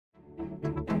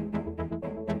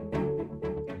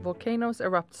Volcanoes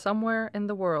erupt somewhere in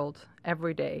the world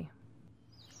every day.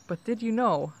 But did you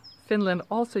know Finland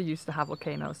also used to have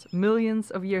volcanoes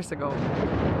millions of years ago?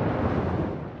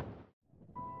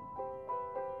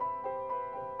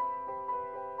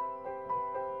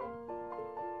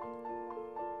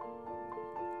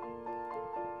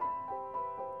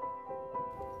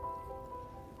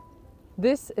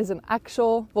 This is an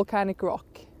actual volcanic rock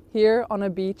here on a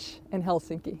beach in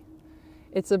Helsinki.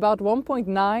 It's about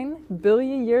 1.9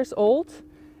 billion years old,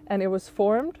 and it was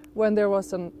formed when there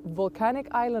was a volcanic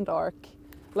island arc,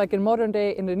 like in modern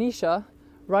day Indonesia,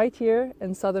 right here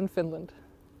in southern Finland.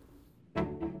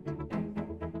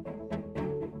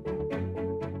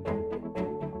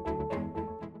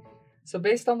 So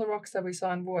based on the rocks that we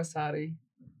saw in Vuosaari,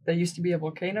 there used to be a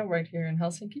volcano right here in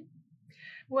Helsinki?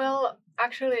 Well,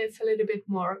 actually it's a little bit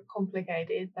more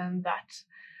complicated than that.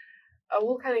 A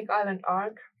volcanic island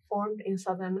arc formed in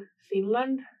southern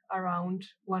Finland around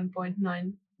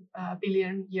 1.9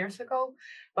 billion years ago,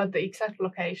 but the exact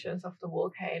locations of the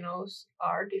volcanoes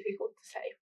are difficult to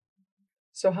say.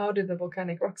 So how did the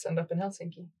volcanic rocks end up in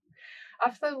Helsinki?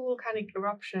 After the volcanic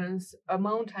eruptions, a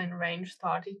mountain range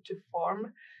started to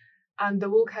form, and the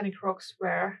volcanic rocks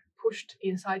were pushed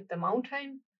inside the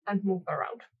mountain and moved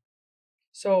around.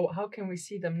 So how can we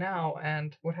see them now,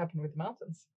 and what happened with the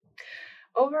mountains?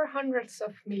 Over hundreds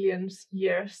of millions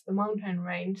years, the mountain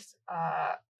range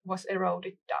was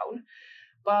eroded down,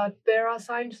 but there are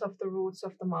signs of the roots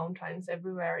of the mountains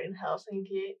everywhere in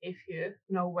Helsinki if you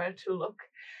know where to look.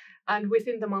 And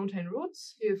within the mountain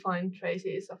roots, you find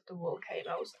traces of the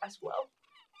volcanoes as well.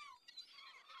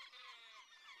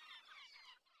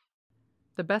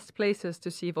 The best places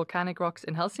to see volcanic rocks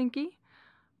in Helsinki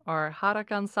are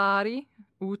Harakansaari,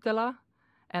 Uutela,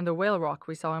 and the whale rock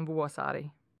we saw in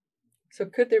Vuosaari. So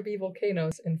could there be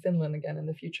volcanoes in Finland again in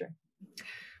the future?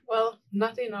 Well,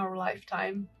 not in our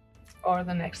lifetime or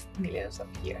the next millions of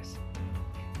years.